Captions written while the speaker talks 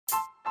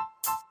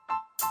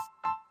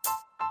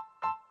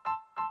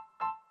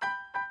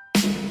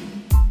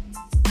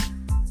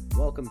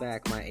Welcome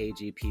back, my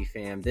AGP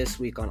fam. This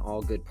week on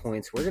All Good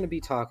Points, we're going to be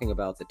talking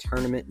about the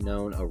tournament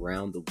known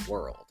around the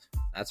world.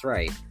 That's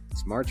right,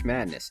 it's March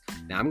Madness.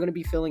 Now, I'm going to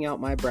be filling out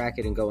my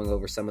bracket and going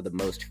over some of the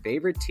most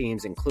favorite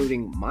teams,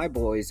 including my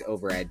boys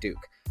over at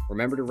Duke.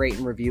 Remember to rate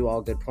and review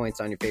All Good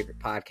Points on your favorite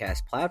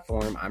podcast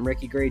platform. I'm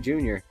Ricky Gray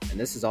Jr., and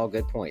this is All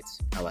Good Points.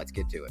 Now, let's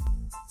get to it.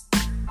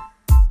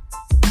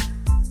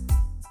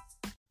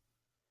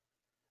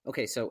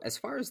 Okay, so as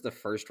far as the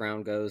first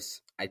round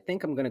goes, I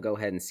think I'm going to go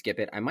ahead and skip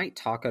it. I might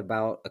talk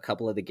about a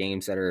couple of the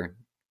games that are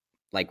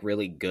like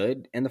really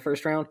good in the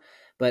first round,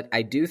 but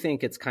I do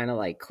think it's kind of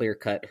like clear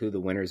cut who the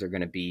winners are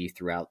going to be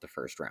throughout the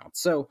first round.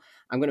 So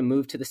I'm going to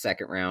move to the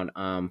second round.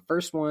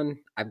 First one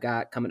I've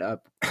got coming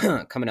up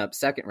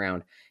second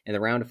round in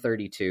the round of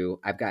 32.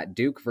 I've got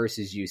Duke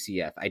versus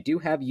UCF. I do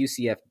have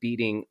UCF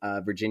beating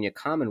Virginia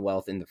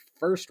Commonwealth in the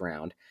first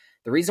round.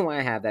 The reason why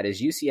I have that is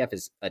UCF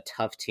is a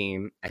tough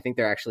team. I think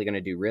they're actually going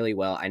to do really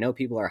well. I know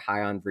people are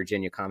high on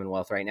Virginia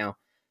Commonwealth right now.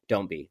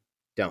 Don't be.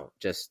 Don't.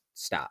 Just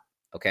stop.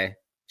 Okay?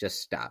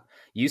 Just stop.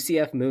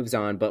 UCF moves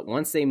on, but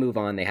once they move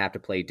on, they have to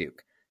play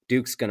Duke.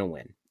 Duke's going to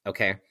win.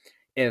 Okay?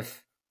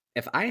 If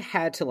I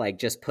had to like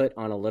just put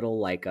on a little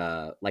like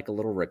a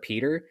little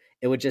repeater,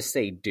 it would just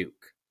say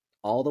Duke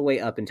all the way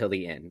up until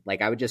the end.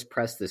 Like I would just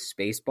press the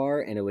space bar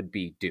and it would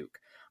be Duke.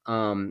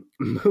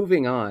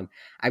 Moving on,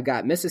 I've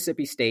got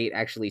Mississippi State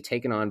actually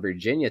taking on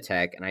Virginia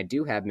Tech, and I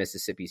do have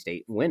Mississippi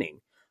State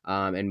winning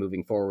and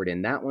moving forward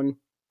in that one.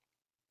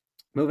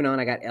 Moving on,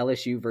 I got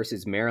LSU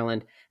versus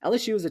Maryland.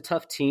 LSU is a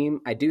tough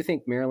team. I do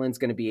think Maryland's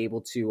going to be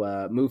able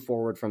to move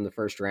forward from the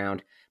first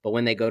round, but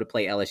when they go to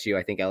play LSU,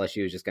 I think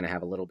LSU is just going to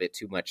have a little bit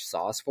too much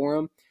sauce for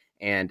them,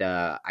 and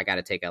I got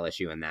to take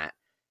LSU in that.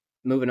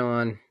 Moving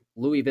on,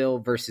 Louisville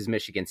versus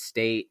Michigan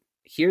State.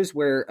 Here's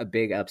where a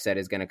big upset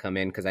is going to come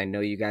in because I know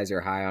you guys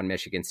are high on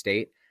Michigan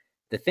State.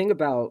 The thing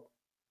about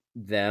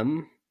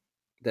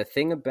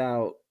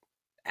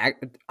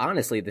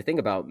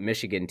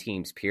Michigan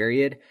teams,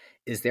 period,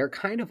 is they're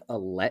kind of a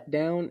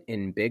letdown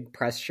in big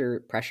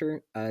pressure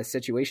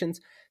situations.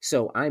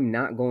 So I'm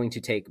not going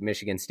to take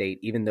Michigan State,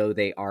 even though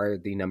they are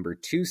the number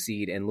 2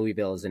 seed and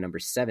Louisville is the number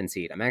 7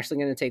 seed. I'm actually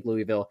going to take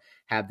Louisville,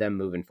 have them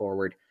moving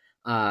forward.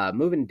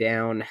 Moving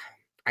down,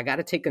 I got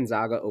to take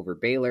Gonzaga over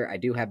Baylor. I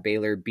do have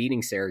Baylor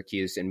beating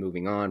Syracuse and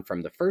moving on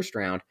from the first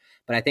round,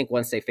 but I think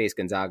once they face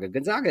Gonzaga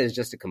is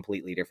just a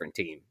completely different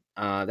team.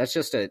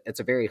 It's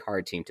a very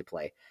hard team to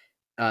play.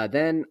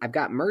 Then I've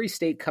got Murray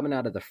State coming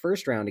out of the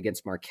first round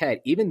against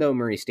Marquette, even though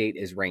Murray State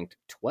is ranked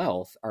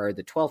 12th or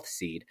the 12th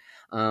seed.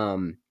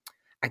 I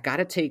got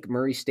to take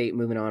Murray State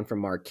moving on from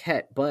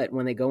Marquette, but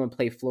when they go and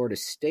play Florida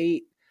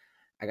State,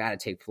 I got to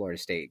take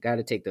Florida State. Got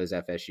to take those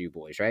FSU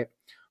boys, right?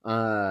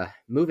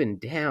 Moving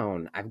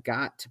down, I've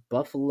got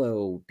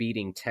Buffalo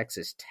beating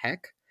Texas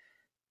Tech.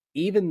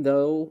 Even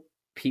though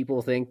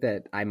people think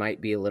that I might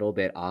be a little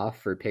bit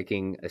off for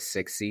picking a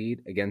 6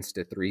 seed against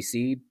a 3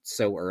 seed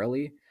so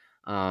early,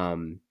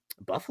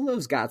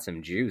 Buffalo's got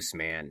some juice,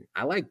 man.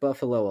 I like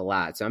Buffalo a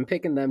lot, so I'm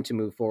picking them to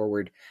move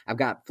forward. I've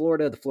got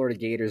the Florida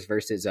Gators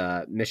versus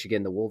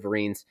Michigan, the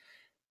Wolverines.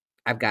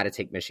 I've got to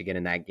take Michigan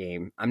in that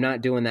game. I'm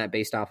not doing that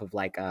based off of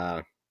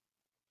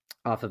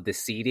off of the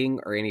seeding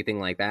or anything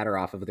like that, or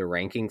off of the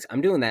rankings.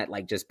 I'm doing that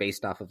like just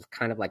based off of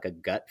kind of like a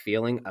gut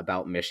feeling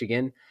about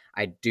Michigan.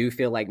 I do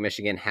feel like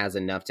Michigan has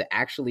enough to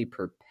actually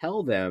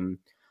propel them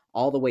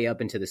all the way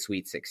up into the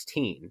Sweet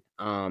 16.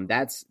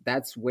 That's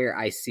where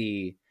I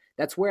see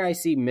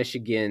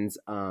Michigan's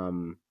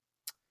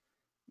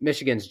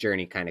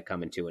journey kind of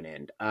coming to an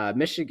end.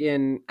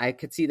 Michigan, I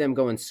could see them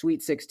going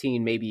Sweet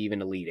 16, maybe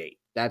even Elite 8.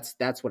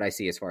 That's what I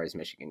see as far as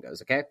Michigan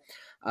goes. Okay.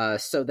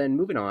 So then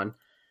moving on,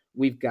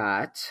 we've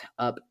got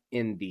up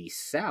in the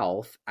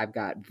South, I've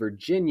got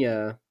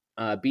Virginia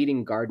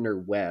beating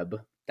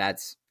Gardner-Webb.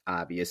 That's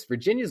obvious.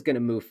 Virginia's going to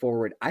move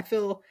forward. I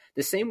feel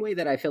the same way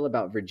that I feel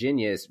about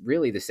Virginia is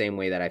really the same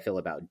way that I feel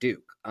about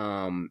Duke.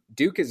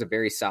 Duke is a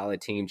very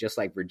solid team, just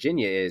like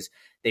Virginia is.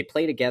 They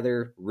play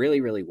together really,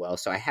 really well.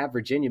 So I have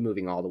Virginia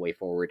moving all the way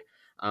forward.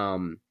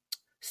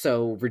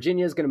 So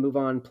Virginia is going to move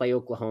on, play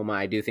Oklahoma.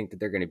 I do think that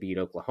they're going to beat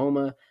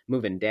Oklahoma.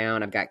 Moving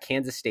down, I've got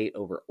Kansas State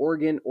over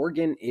Oregon.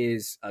 Oregon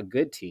is a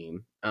good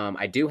team.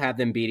 I do have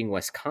them beating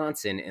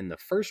Wisconsin in the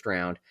first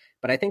round,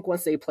 but I think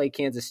once they play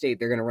Kansas State,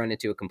 they're going to run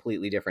into a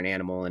completely different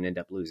animal and end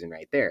up losing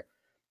right there.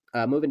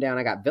 Moving down,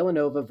 I got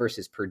Villanova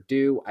versus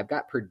Purdue. I've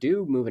got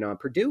Purdue moving on.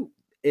 Purdue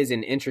is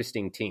an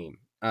interesting team.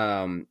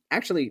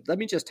 Actually, let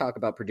me just talk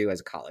about Purdue as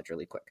a college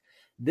really quick.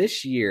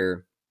 This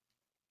year,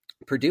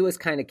 Purdue has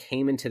kind of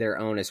came into their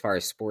own as far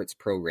as sports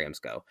programs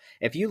go.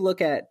 If you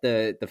look at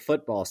the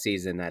football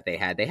season that they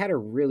had a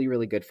really,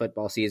 really good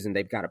football season.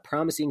 They've got a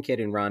promising kid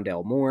in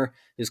Rondell Moore,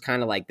 who's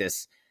kind of like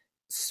this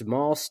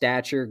small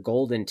stature,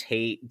 Golden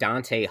Tate,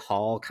 Dante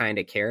Hall kind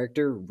of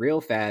character,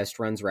 real fast,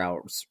 runs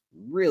routes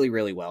really,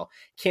 really well.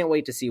 Can't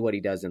wait to see what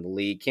he does in the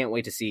league. Can't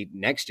wait to see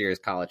next year's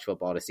college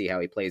football to see how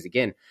he plays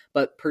again.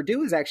 But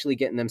Purdue is actually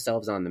getting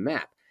themselves on the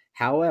map.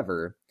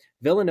 However,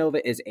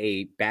 Villanova is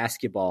a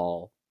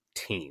basketball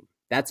team.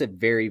 That's a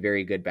very,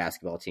 very good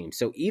basketball team.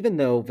 So even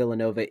though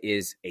Villanova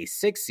is a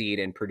 6 seed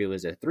and Purdue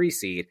is a 3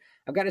 seed,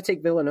 I've got to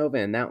take Villanova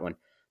in that one.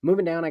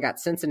 Moving down, I got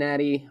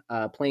Cincinnati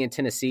playing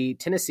Tennessee.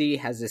 Tennessee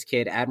has this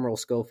kid, Admiral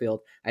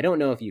Schofield. I don't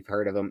know if you've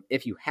heard of him.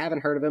 If you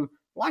haven't heard of him,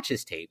 watch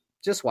his tape.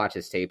 Just watch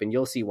his tape, and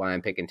you'll see why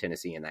I'm picking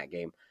Tennessee in that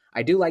game.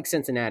 I do like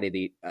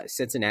Cincinnati.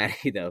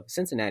 Cincinnati, though.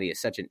 Cincinnati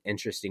is such an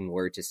interesting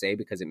word to say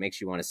because it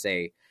makes you want to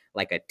say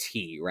like a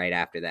T right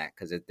after that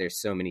because there's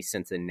so many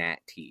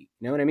Cincinnati.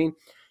 You know what I mean?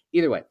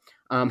 Either way,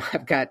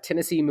 I've got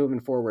Tennessee moving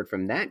forward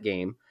from that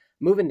game.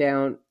 Moving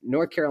down,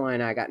 North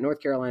Carolina, I got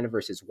North Carolina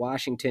versus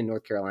Washington.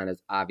 North Carolina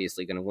is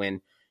obviously going to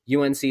win.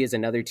 UNC is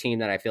another team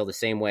that I feel the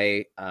same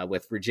way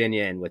with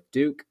Virginia and with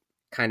Duke.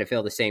 Kind of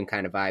feel the same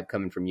kind of vibe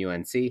coming from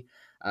UNC.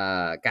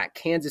 Got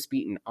Kansas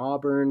beating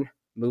Auburn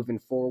moving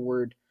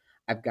forward.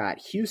 I've got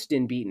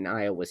Houston beating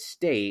Iowa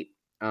State,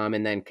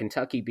 and then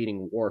Kentucky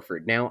beating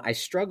Warford. Now, I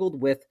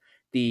struggled with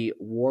the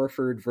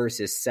Warford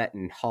versus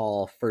Seton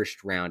Hall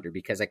first rounder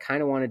because I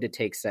kind of wanted to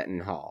take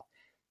Seton Hall.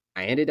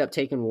 I ended up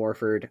taking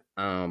Warford.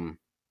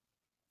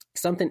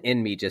 Something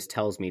in me just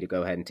tells me to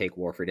go ahead and take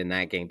Warford in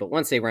that game. But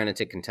once they run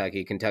into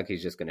Kentucky,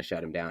 Kentucky's just going to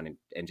shut them down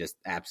and just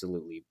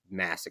absolutely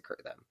massacre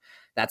them.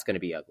 That's going to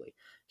be ugly.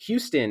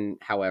 Houston,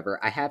 however,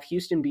 I have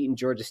Houston beating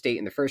Georgia State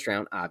in the first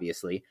round,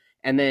 obviously,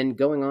 and then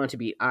going on to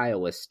beat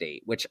Iowa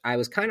State, which I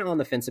was kind of on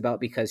the fence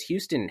about because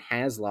Houston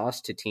has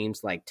lost to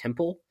teams like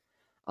Temple.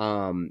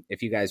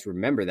 If you guys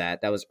remember that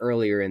was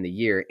earlier in the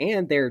year,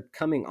 and they're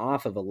coming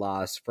off of a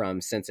loss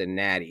from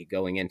Cincinnati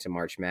going into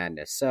March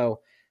Madness. So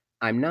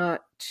I'm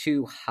not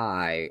too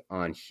high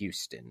on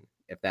Houston,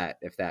 if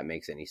that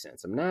makes any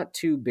sense. I'm not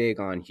too big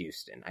on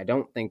Houston. I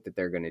don't think that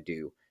they're going to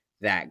do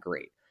that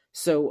great.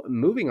 So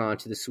moving on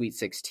to the Sweet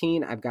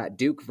 16, I've got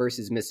Duke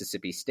versus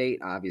Mississippi State,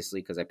 obviously,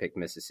 because I picked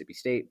Mississippi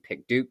State,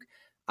 picked Duke.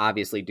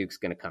 Obviously, Duke's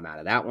going to come out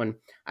of that one.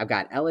 I've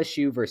got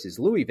LSU versus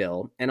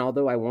Louisville, and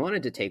although I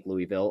wanted to take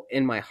Louisville,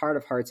 in my heart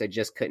of hearts, I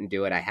just couldn't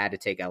do it. I had to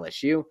take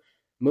LSU.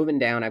 Moving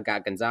down, I've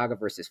got Gonzaga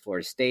versus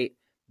Florida State.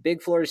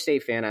 Big Florida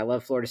State fan. I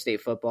love Florida State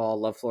football,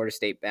 love Florida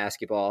State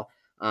basketball,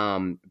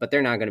 but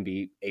they're not going to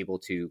be able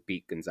to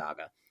beat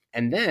Gonzaga.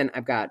 And then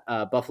I've got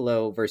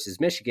Buffalo versus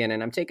Michigan,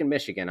 and I'm taking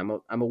Michigan.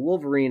 I'm a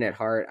Wolverine at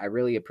heart. I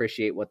really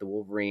appreciate what the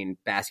Wolverine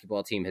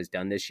basketball team has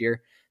done this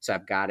year, so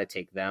I've got to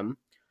take them.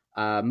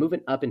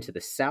 Moving up into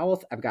the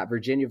South, I've got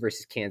Virginia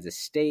versus Kansas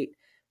State.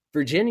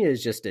 Virginia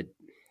is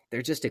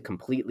they're just a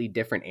completely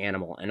different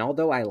animal. And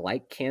although I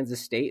like Kansas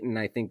State and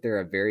I think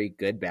they're a very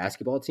good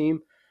basketball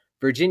team,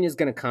 Virginia's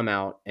going to come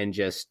out and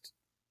just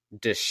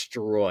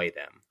destroy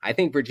them. I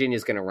think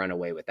Virginia's going to run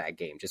away with that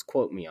game. Just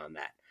quote me on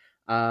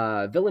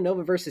that.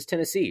 Villanova versus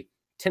Tennessee.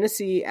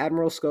 Tennessee,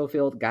 Admiral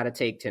Schofield, got to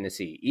take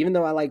Tennessee. Even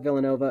though I like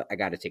Villanova, I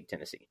got to take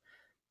Tennessee.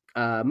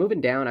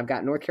 Moving down, I've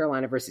got North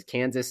Carolina versus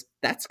Kansas.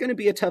 That's going to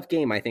be a tough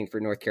game, I think, for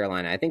North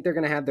Carolina. I think they're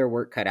going to have their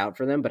work cut out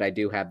for them, but I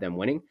do have them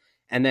winning.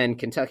 And then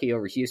Kentucky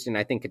over Houston.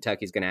 I think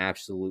Kentucky's going to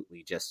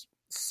absolutely just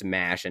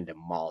smash and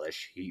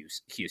demolish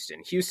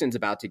Houston. Houston's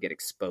about to get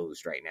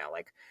exposed right now.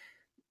 Like,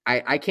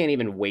 I can't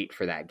even wait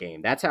for that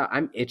game. That's how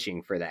I'm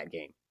itching for that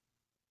game.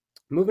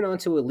 Moving on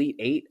to Elite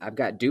Eight, I've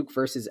got Duke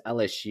versus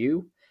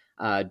LSU.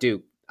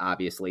 Duke,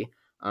 obviously.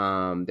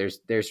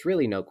 There's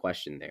really no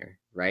question there,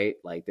 right?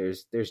 Like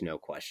there's no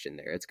question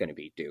there. It's going to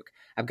be Duke.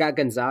 I've got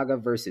Gonzaga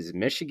versus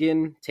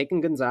Michigan,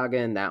 taking Gonzaga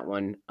in that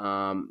one.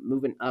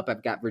 Moving up,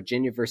 I've got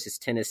Virginia versus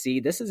Tennessee.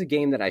 This is a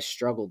game that I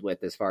struggled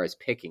with as far as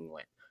picking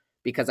went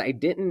because I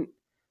didn't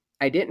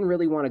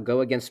really want to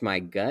go against my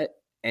gut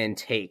and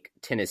take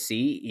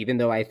Tennessee, even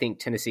though I think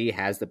Tennessee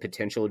has the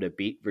potential to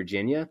beat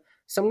Virginia.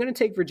 So I'm going to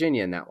take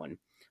Virginia in that one.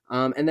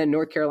 And then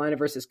North Carolina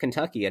versus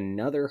Kentucky,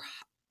 another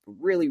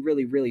really,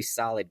 really, really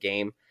solid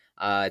game.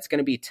 It's going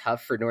to be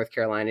tough for North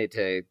Carolina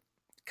to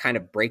kind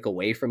of break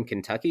away from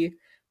Kentucky,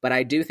 but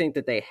I do think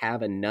that they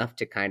have enough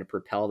to kind of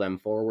propel them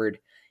forward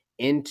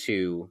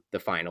into the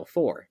Final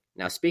Four.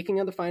 Now, speaking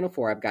of the Final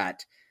Four, I've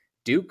got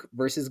Duke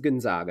versus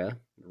Gonzaga,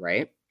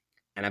 right?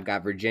 And I've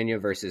got Virginia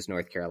versus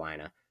North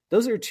Carolina.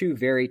 Those are two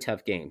very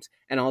tough games.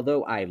 And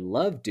although I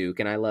love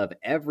Duke and I love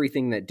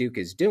everything that Duke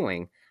is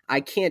doing,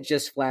 I can't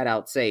just flat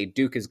out say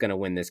Duke is going to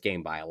win this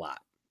game by a lot.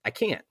 I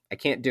can't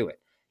do it.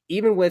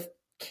 Even with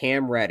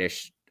Cam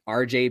Reddish,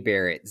 RJ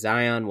Barrett,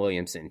 Zion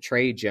Williamson,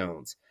 Trey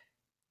Jones,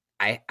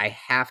 I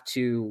have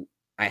to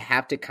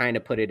kind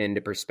of put it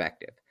into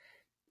perspective.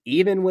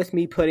 Even with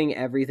me putting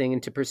everything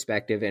into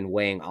perspective and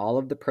weighing all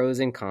of the pros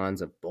and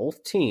cons of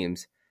both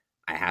teams,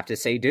 I have to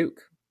say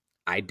Duke.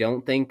 I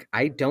don't think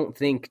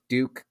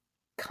Duke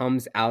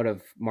comes out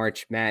of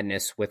March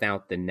Madness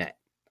without the net.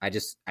 I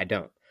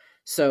don't.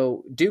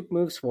 So Duke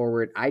moves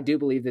forward. I do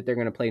believe that they're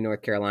going to play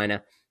North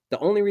Carolina. The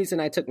only reason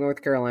I took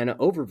North Carolina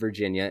over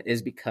Virginia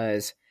is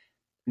because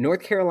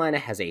North Carolina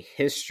has a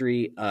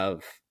history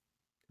of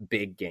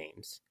big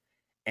games.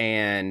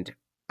 And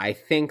I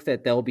think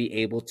that they'll be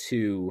able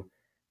to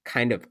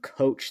kind of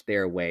coach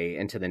their way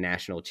into the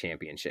national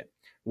championship,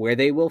 where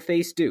they will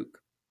face Duke.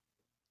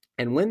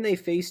 And when they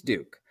face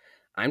Duke,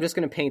 I'm just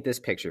going to paint this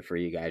picture for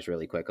you guys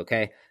really quick,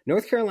 okay?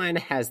 North Carolina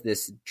has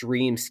this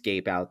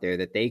dreamscape out there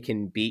that they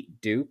can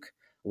beat Duke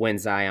when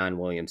Zion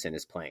Williamson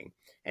is playing.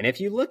 And if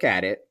you look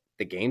at it,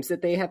 the games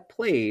that they have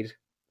played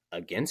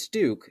against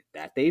Duke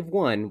that they've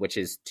won, which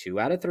is 2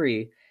 out of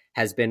 3,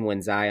 has been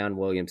when Zion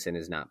Williamson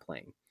is not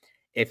playing.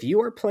 If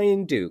you are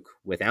playing Duke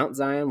without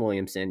Zion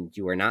Williamson,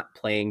 you are not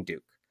playing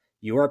Duke.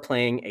 You are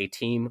playing a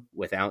team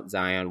without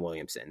Zion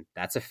Williamson.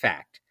 That's a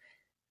fact.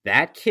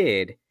 That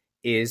kid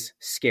is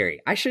scary.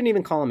 I shouldn't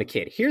even call him a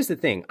kid. Here's the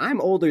thing. I'm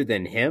older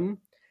than him,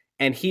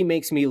 and he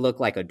makes me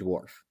look like a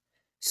dwarf.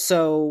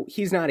 So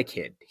he's not a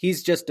kid.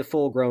 He's just a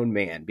full-grown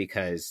man,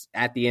 because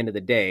at the end of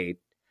the day,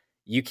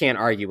 you can't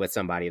argue with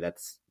somebody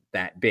that's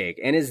that big.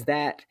 And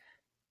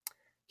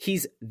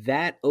he's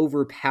that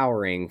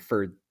overpowering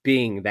for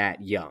being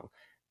that young.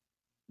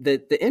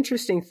 The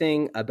interesting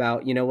thing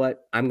about, you know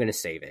what? I'm going to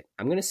save it.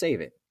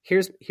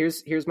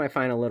 Here's my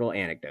final little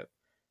anecdote.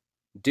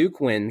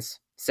 Duke wins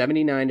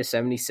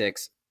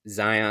 79-76.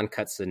 Zion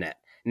cuts the net.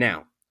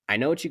 Now, I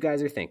know what you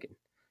guys are thinking.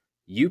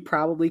 You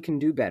probably can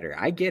do better.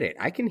 I get it.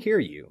 I can hear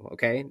you,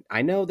 okay?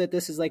 I know that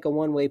this is like a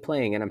one-way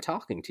playing, and I'm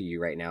talking to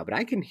you right now, but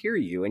I can hear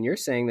you, and you're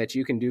saying that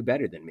you can do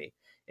better than me.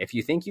 If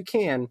you think you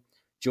can,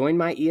 join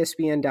my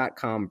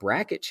ESPN.com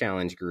bracket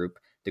challenge group.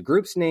 The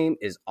group's name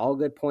is All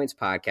Good Points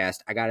Podcast.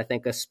 I got to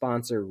thank a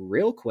sponsor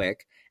real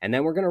quick, and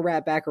then we're going to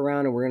wrap back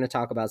around, and we're going to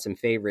talk about some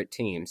favorite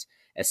teams,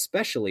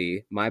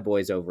 especially my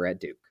boys over at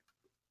Duke.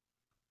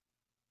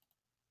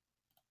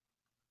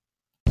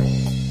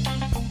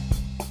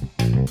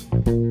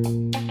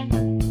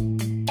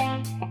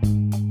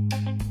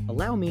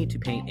 Allow me to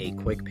paint a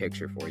quick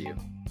picture for you.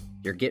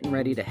 You're getting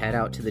ready to head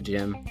out to the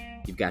gym.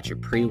 You've got your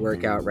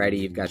pre-workout ready.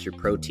 You've got your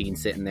protein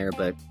sitting there,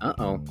 but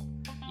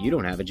you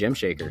don't have a gym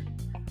shaker.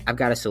 I've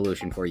got a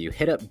solution for you.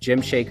 Hit up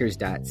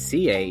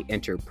gymshakers.ca,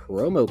 enter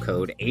promo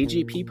code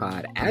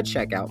AGPPOD at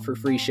checkout for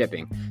free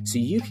shipping so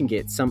you can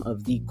get some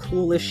of the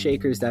coolest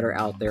shakers that are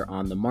out there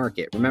on the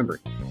market. Remember,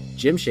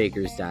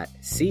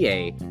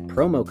 gymshakers.ca,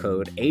 promo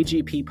code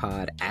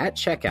AGPPOD at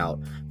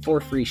checkout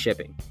for free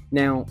shipping.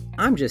 Now,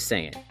 I'm just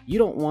saying, you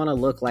don't want to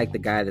look like the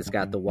guy that's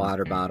got the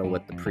water bottle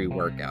with the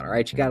pre-workout, all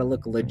right? You got to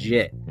look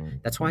legit.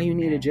 That's why you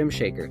need a gym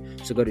shaker.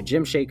 So go to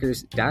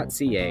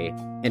gymshakers.ca,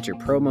 enter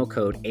promo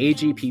code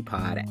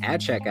AGPPOD at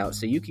checkout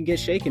so you can get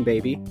shaken,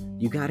 baby.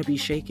 You got to be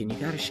shaken. You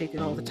got to shake it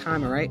all the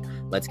time, all right?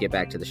 Let's get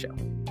back to the show.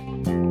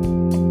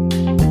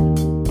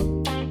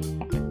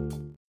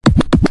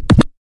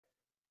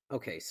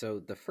 Okay, so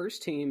the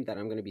first team that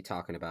I'm going to be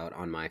talking about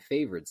on my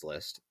favorites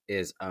list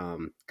is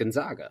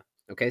Gonzaga.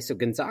 Okay, so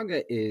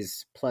Gonzaga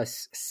is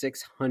plus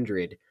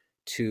 600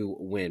 to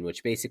win,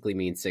 which basically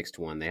means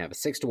 6-1. They have a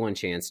 6-1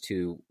 chance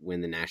to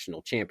win the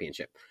national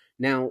championship.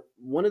 Now,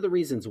 one of the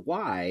reasons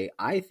why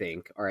I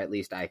think, or at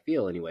least I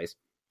feel anyways,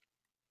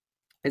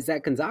 is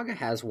that Gonzaga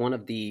has one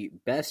of the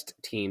best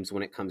teams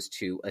when it comes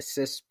to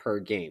assists per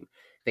game.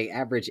 They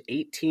average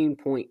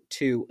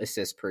 18.2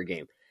 assists per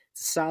game.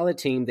 It's a solid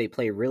team. They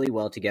play really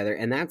well together,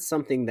 and that's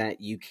something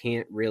that you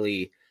can't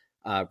really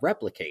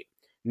replicate.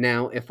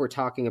 Now, if we're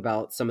talking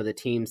about some of the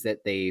teams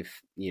that they've,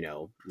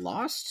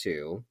 lost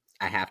to,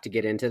 I have to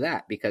get into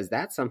that because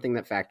that's something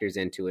that factors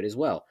into it as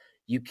well.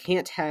 You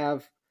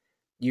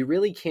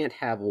really can't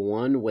have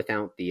one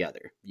without the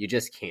other. You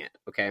just can't,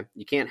 okay?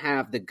 You can't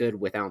have the good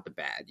without the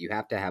bad. You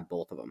have to have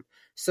both of them.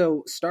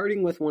 So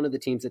starting with one of the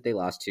teams that they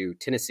lost to,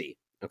 Tennessee,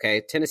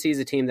 okay? Tennessee is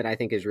a team that I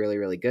think is really,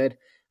 really good.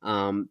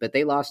 But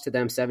they lost to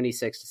them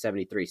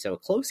 76-73. So a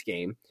close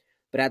game,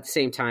 but at the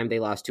same time, they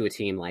lost to a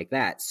team like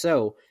that.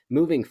 So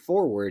moving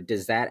forward,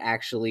 does that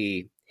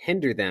actually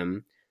hinder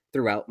them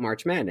throughout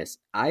March Madness?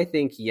 I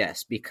think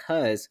yes,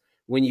 because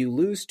when you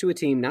lose to a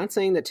team, not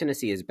saying that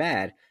Tennessee is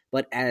bad,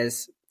 but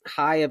as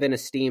high of an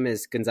esteem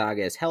as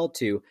Gonzaga is held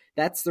to,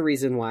 that's the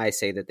reason why I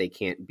say that they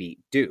can't beat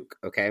Duke,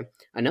 okay?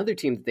 Another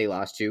team that they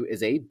lost to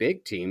is a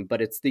big team,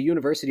 but it's the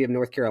University of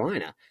North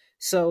Carolina.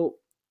 So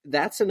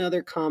that's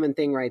another common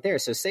thing right there.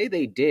 So say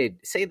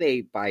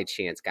they by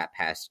chance got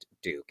past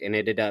Duke and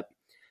ended up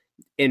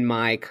in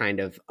my kind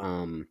of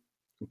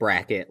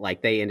bracket,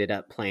 like they ended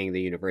up playing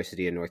the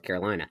University of North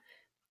Carolina.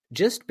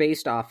 Just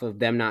based off of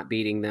them not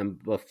beating them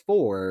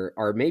before,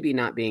 or maybe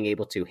not being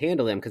able to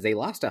handle them because they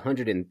lost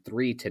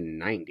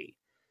 103-90.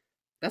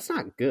 That's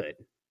not good,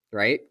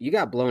 right? You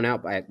got blown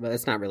out by, well,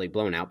 that's not really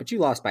blown out, but you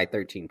lost by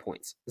 13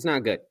 points. It's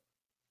not good.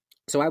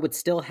 So I would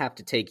still have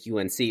to take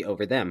UNC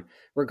over them,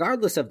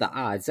 regardless of the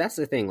odds. That's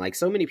the thing. Like,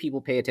 so many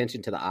people pay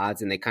attention to the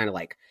odds and they kind of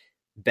like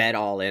bet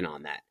all in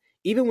on that.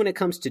 Even when it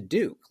comes to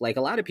Duke, like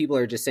a lot of people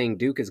are just saying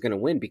Duke is going to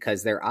win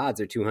because their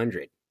odds are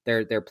 200.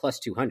 They're plus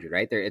 200,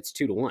 right? It's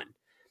 2-1.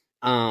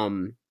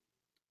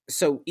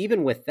 So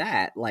even with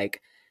that,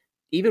 like,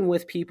 even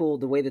with people,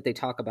 the way that they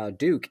talk about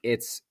Duke,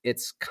 it's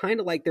kind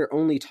of like they're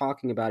only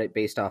talking about it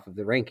based off of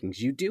the rankings.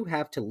 You do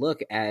have to look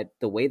at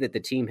the way that the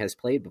team has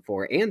played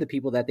before and the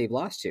people that they've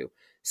lost to.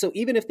 So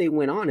even if they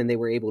went on and they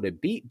were able to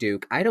beat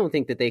Duke, I don't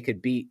think that they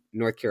could beat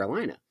North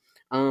Carolina.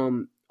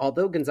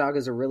 Although Gonzaga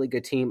is a really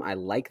good team, I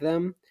like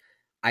them.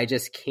 I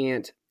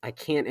can't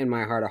in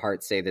my heart of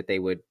hearts say that they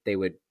would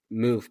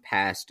move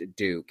past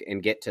Duke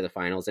and get to the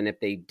finals. And if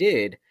they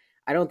did,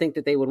 I don't think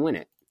that they would win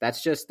it.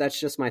 That's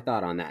just my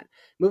thought on that.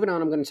 Moving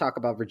on, I'm going to talk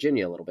about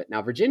Virginia a little bit.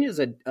 Now, Virginia's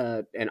an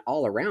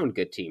all around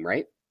good team,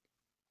 right?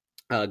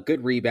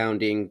 Good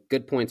rebounding,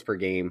 good points per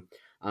game.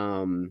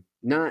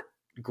 Not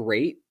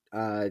great.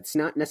 It's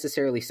not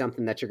necessarily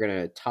something that you're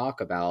going to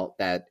talk about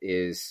that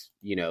is,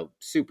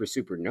 super,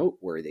 super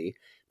noteworthy.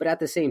 But at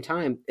the same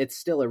time, it's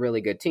still a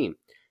really good team.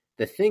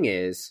 The thing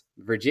is,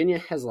 Virginia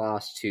has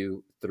lost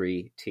to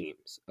 3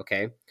 teams,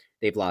 okay?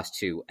 They've lost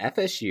to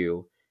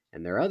FSU,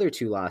 and their other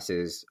 2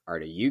 losses are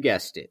to, you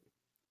guessed it,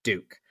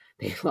 Duke.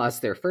 They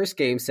lost their first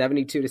game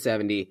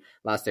 72-70,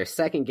 lost their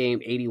second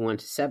game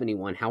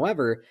 81-71.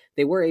 However,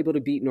 they were able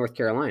to beat North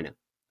Carolina.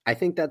 I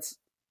think that's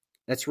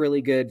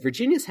really good.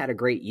 Virginia's had a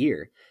great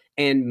year,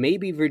 and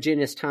maybe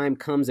Virginia's time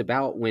comes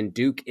about when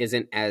Duke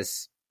isn't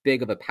as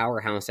big of a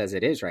powerhouse as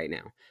it is right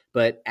now.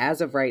 But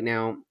as of right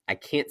now, I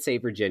can't say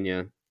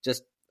Virginia.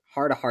 Just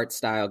heart to heart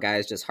style,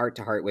 guys. Just heart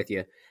to heart with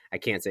you. I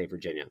can't say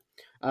Virginia.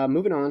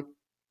 Moving on.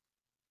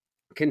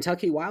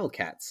 Kentucky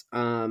Wildcats.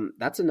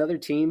 That's another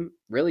team,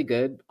 really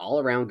good,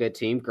 all-around good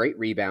team, great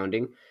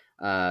rebounding,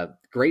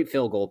 great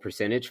field goal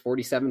percentage,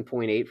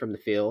 47.8 from the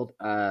field.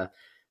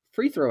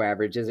 Free throw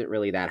average isn't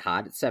really that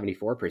hot. It's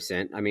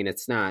 74%. I mean,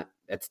 it's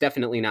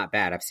definitely not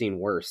bad. I've seen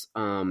worse.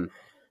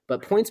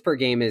 But points per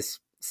game is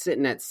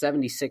sitting at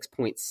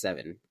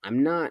 76.7.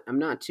 I'm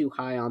not too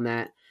high on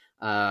that.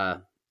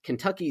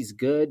 Kentucky's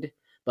good,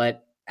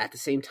 but at the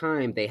same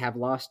time, they have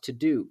lost to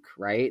Duke,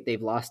 right?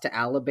 They've lost to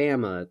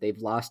Alabama. They've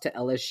lost to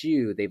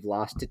LSU. They've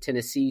lost to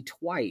Tennessee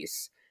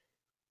twice.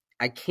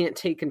 I can't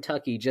take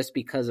Kentucky just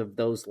because of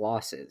those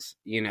losses,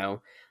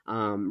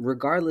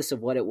 regardless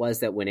of what it was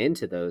that went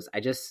into those.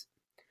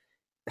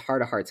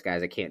 Heart of hearts,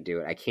 guys, I can't do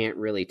it. I can't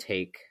really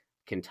take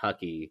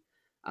Kentucky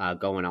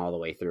going all the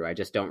way through. I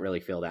just don't really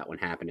feel that one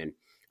happening.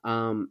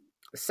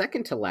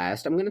 Second to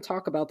last, I'm going to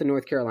talk about the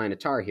North Carolina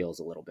Tar Heels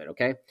a little bit,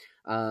 okay?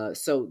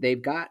 So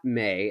they've got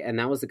May, and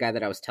that was the guy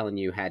that I was telling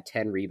you had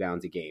 10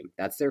 rebounds a game.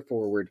 That's their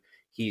forward.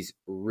 He's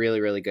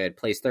really, really good.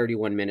 Plays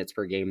 31 minutes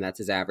per game. That's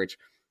his average.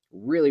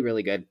 Really,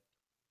 really good.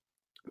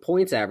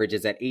 Points average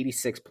is at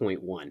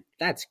 86.1.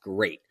 That's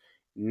great.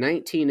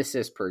 19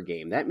 assists per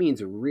game. That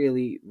means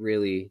really,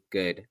 really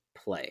good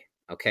play,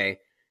 okay?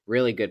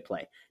 Really good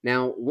play.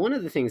 Now, one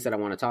of the things that I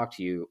want to talk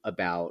to you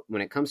about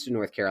when it comes to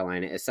North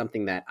Carolina is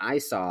something that I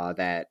saw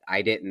that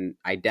I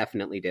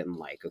definitely didn't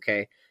like,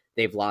 okay?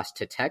 They've lost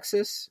to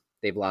Texas,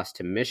 they've lost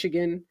to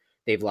Michigan,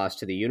 they've lost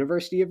to the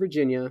University of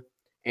Virginia,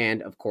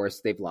 and of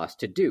course, they've lost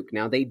to Duke.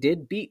 Now, they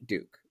did beat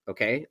Duke,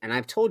 okay? And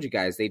I've told you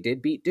guys they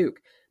did beat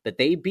Duke, but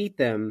they beat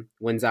them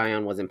when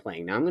Zion wasn't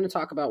playing. Now, I'm going to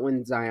talk about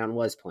when Zion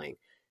was playing.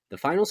 The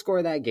final score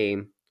of that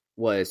game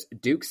was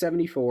Duke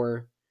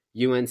 74,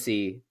 UNC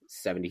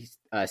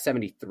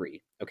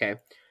 73, okay?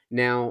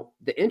 Now,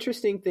 the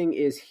interesting thing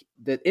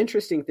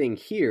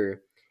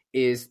here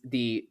is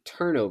the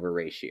turnover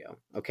ratio,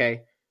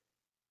 okay?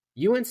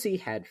 UNC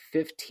had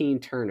 15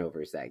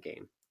 turnovers that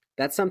game.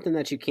 That's something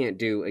that you can't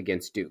do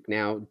against Duke.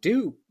 Now,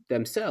 Duke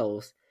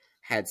themselves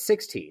had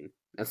 16.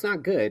 That's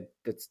not good.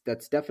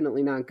 That's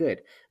definitely not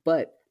good.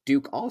 But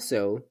Duke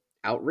also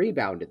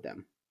out-rebounded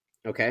them,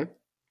 okay?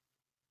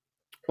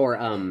 Or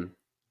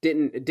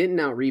didn't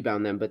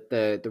out-rebound them, but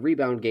the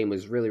rebound game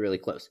was really, really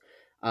close.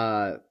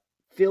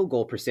 Field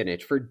goal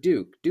percentage for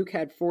Duke. Duke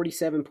had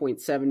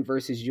 47.7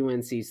 versus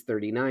UNC's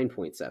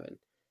 39.7.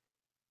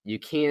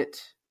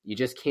 You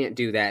just can't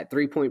do that.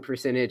 3-point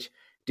percentage,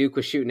 Duke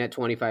was shooting at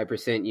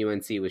 25%,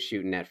 UNC was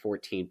shooting at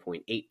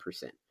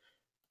 14.8%.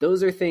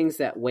 Those are things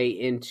that weigh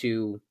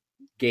into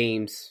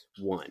games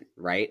won,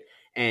 right?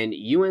 And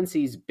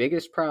UNC's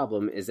biggest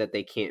problem is that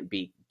they can't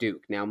beat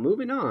Duke. Now,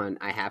 moving on,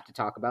 I have to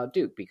talk about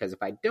Duke, because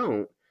if I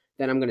don't,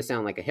 then I'm going to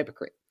sound like a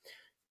hypocrite.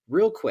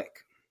 Real quick,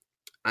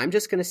 I'm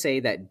just going to say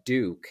that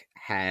Duke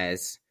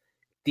has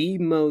the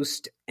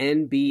most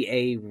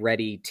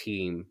NBA-ready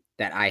team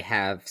that I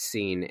have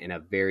seen in a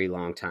very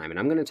long time. And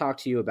I'm going to talk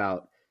to you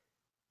about,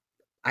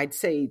 I'd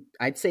say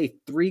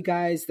 3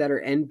 guys that are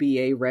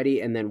NBA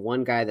ready, and then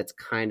 1 guy that's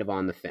kind of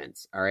on the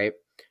fence, all right?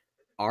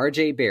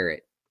 RJ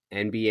Barrett,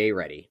 NBA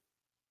ready.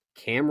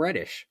 Cam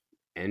Reddish,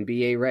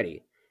 NBA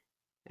ready.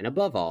 And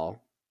above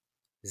all,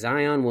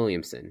 Zion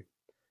Williamson,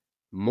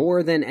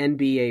 more than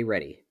NBA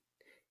ready.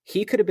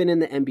 He could have been in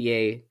the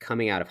NBA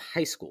coming out of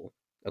high school,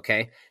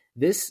 okay?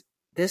 This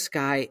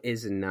guy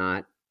is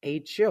not a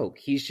joke.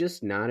 He's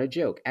just not a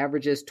joke.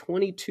 Averages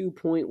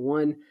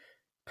 22.1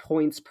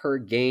 points per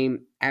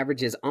game,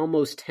 averages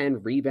almost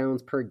 10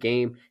 rebounds per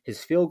game.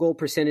 His field goal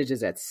percentage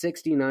is at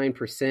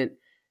 69%.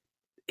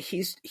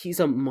 He's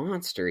a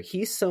monster.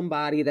 He's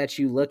somebody that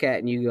you look at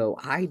and you go,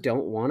 I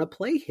don't want to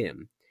play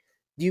him.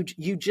 You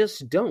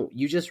just don't.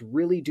 You just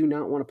really do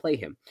not want to play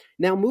him.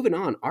 Now, moving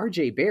on,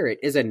 RJ Barrett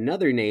is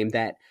another name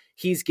that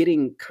he's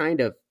getting kind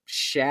of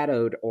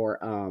shadowed or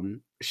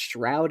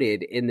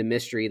shrouded in the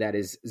mystery that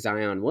is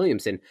Zion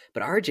Williamson.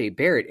 But RJ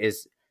Barrett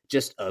is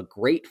just a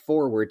great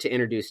forward to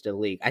introduce to the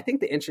league. I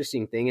think the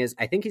interesting thing is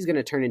I think he's going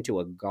to turn into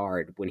a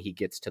guard when he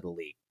gets to the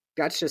league.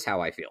 That's just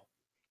how I feel.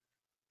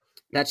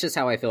 That's just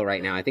how I feel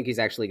right now. I think he's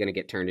actually going to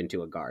get turned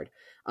into a guard.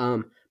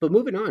 But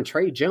moving on,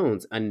 Trey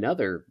Jones,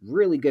 another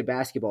really good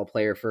basketball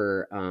player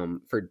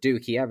for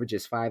Duke. He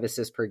averages 5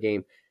 assists per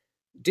game.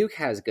 Duke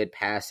has good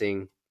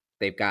passing.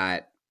 They've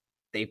got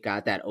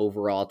that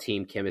overall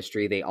team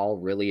chemistry. They all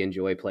really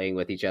enjoy playing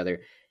with each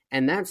other.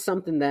 And that's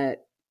something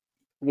that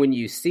when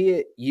you see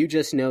it, you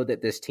just know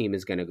that this team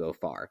is going to go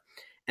far.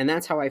 And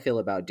that's how I feel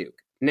about Duke.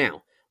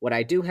 Now, what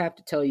I do have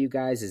to tell you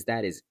guys is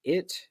that is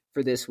it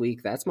for this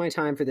week. That's my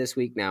time for this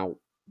week. Now,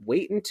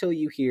 wait until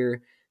you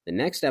hear the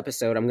next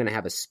episode. I'm going to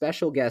have a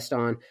special guest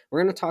on.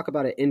 We're going to talk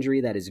about an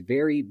injury that is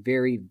very,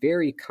 very,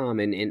 very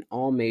common in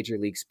all major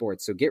league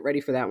sports. So get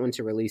ready for that one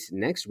to release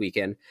next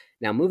weekend.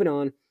 Now, moving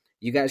on,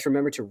 you guys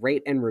remember to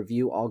rate and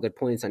review All Good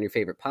Points on your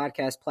favorite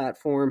podcast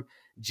platform.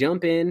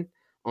 Jump in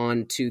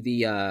on to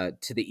the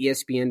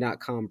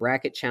ESPN.com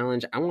bracket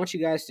challenge. I want you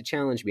guys to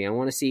challenge me. I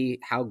want to see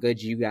how good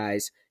you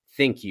guys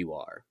think you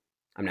are.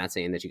 I'm not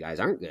saying that you guys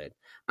aren't good.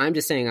 I'm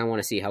just saying I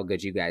want to see how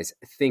good you guys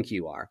think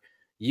you are.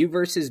 You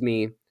versus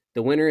me.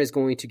 The winner is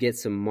going to get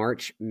some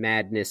March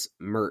Madness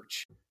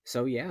merch.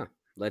 So yeah,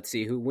 let's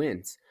see who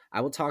wins. I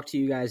will talk to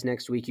you guys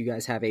next week. You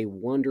guys have a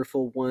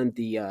wonderful one.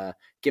 The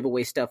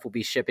giveaway stuff will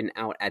be shipping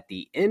out at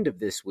the end of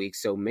this week,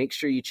 so make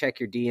sure you check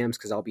your DMs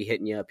because I'll be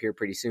hitting you up here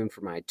pretty soon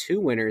for my 2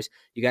 winners.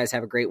 You guys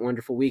have a great,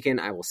 wonderful weekend.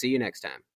 I will see you next time.